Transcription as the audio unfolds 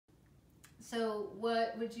So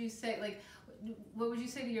what would you say, like, what would you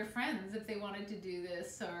say to your friends if they wanted to do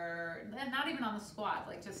this, or not even on the squad,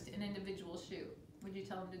 like just an individual shoot? Would you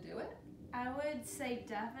tell them to do it? I would say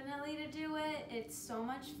definitely to do it. It's so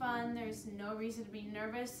much fun. There's no reason to be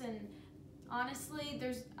nervous, and honestly,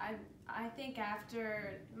 I think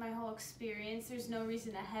after my whole experience, there's no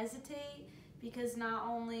reason to hesitate, because not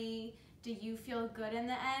only do you feel good in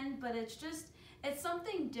the end, but it's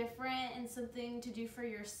something different and something to do for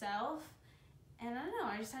yourself. And I don't know,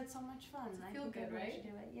 I just had so much fun. I feel good, right? Do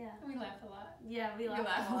it. Yeah. We laugh a lot. Yeah, we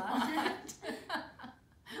laugh a lot.